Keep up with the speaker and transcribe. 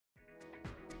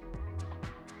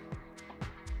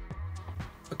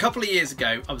A couple of years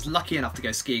ago, I was lucky enough to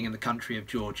go skiing in the country of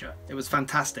Georgia. It was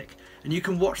fantastic, and you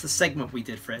can watch the segment we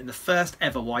did for it in the first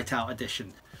ever whiteout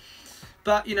edition.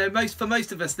 But you know, for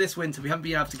most of us this winter we haven't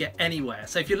been able to get anywhere.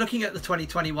 So if you're looking at the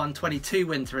 2021-22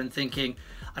 winter and thinking,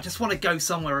 I just want to go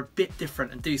somewhere a bit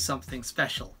different and do something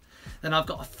special, then I've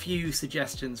got a few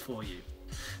suggestions for you.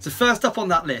 So first up on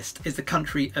that list is the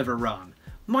country of Iran.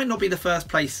 Might not be the first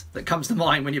place that comes to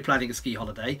mind when you're planning a ski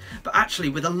holiday, but actually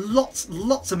with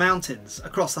lots of mountains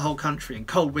across the whole country and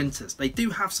cold winters, they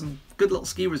do have some good little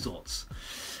ski resorts.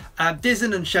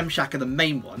 Dizin and Shemshak are the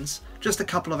main ones, just a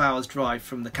couple of hours drive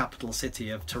from the capital city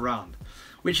of Tehran,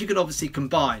 which you could obviously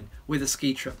combine with a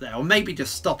ski trip there, or maybe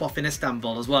just stop off in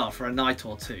Istanbul as well for a night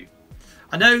or two.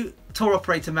 I know tour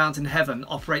operator Mountain Heaven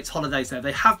operates holidays there.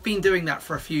 They have been doing that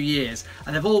for a few years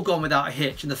and they've all gone without a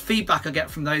hitch, and the feedback I get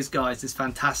from those guys is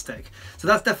fantastic. So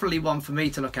that's definitely one for me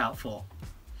to look out for.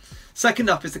 Second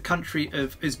up is the country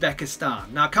of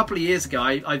Uzbekistan. Now a couple of years ago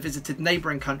I visited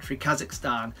neighbouring country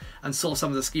Kazakhstan and saw some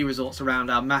of the ski resorts around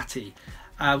Almaty,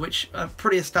 which are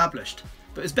pretty established.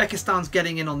 But Uzbekistan's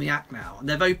getting in on the act now, and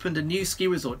they've opened a new ski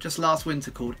resort just last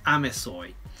winter called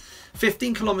Amisoy.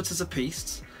 15 kilometres of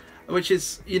piste, which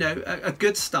is, you know, a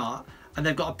good start, and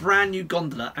they've got a brand new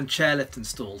gondola and chairlift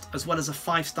installed, as well as a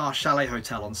 5-star chalet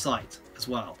hotel on site as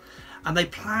well. And they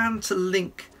plan to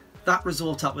link that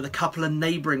resort up with a couple of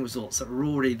neighbouring resorts that are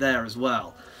already there as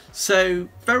well. So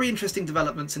very interesting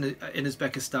developments in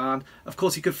Uzbekistan. Of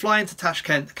course, you could fly into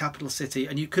Tashkent, the capital city,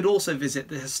 and you could also visit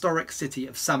the historic city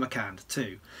of Samarkand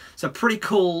too. So pretty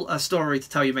cool story to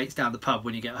tell your mates down the pub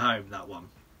when you get home, that one.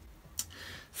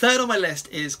 Third on my list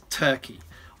is Turkey.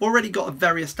 Already got a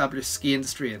very established ski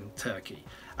industry in Turkey,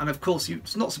 and of course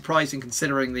it's not surprising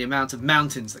considering the amount of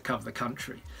mountains that cover the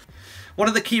country. One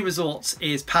of the key resorts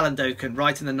is Palandöken,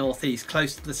 right in the northeast,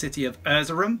 close to the city of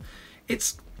Erzurum.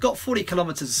 It's got 40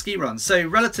 kilometres of ski runs, so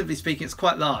relatively speaking it's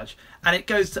quite large, and it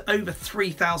goes to over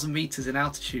 3,000 metres in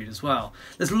altitude as well.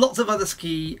 There's lots of other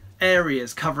ski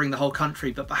areas covering the whole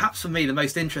country, but perhaps for me the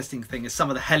most interesting thing is some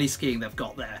of the heli-skiing they've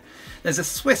got there. There's a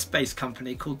Swiss-based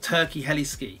company called Turkey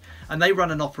Heli-Ski, and they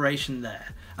run an operation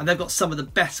there, and they've got some of the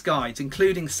best guides,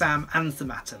 including Sam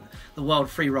Anthematten, the World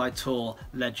Freeride Tour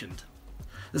legend.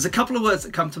 There's a couple of words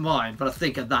that come to mind, but I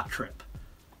think of that trip.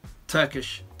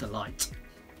 Turkish delight.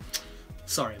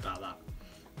 Sorry about that.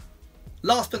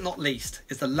 Last but not least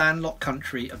is the landlocked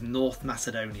country of North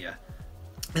Macedonia.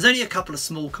 There's only a couple of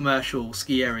small commercial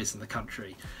ski areas in the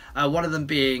country, one of them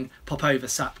being Popova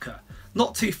Sapka,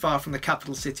 not too far from the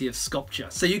capital city of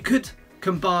Skopje. So you could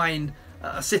combine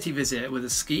a city visit with a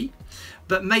ski,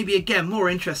 but maybe again more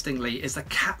interestingly is the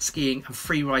cat skiing and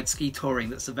freeride ski touring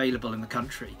that's available in the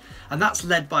country, and that's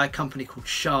led by a company called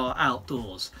Shah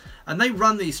Outdoors, and they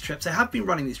run these trips. They have been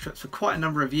running these trips for quite a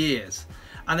number of years,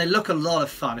 and they look a lot of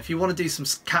fun. If you want to do some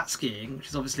cat skiing, which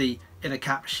is obviously in a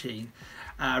cat machine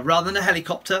rather than a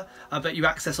helicopter, but you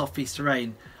access off-piste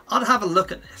terrain, I'd have a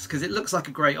look at this because it looks like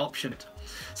a great option.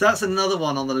 So that's another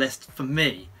one on the list for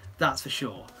me, that's for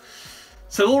sure.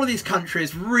 So all of these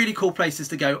countries, really cool places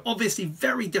to go, obviously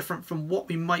very different from what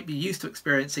we might be used to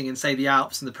experiencing in, say, the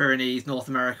Alps and the Pyrenees, North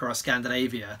America or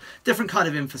Scandinavia. Different kind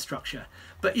of infrastructure.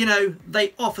 But, you know,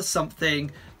 they offer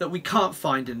something that we can't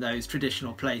find in those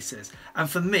traditional places. And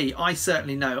for me, I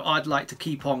certainly know I'd like to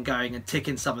keep on going and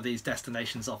ticking some of these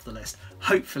destinations off the list,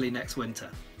 hopefully next winter.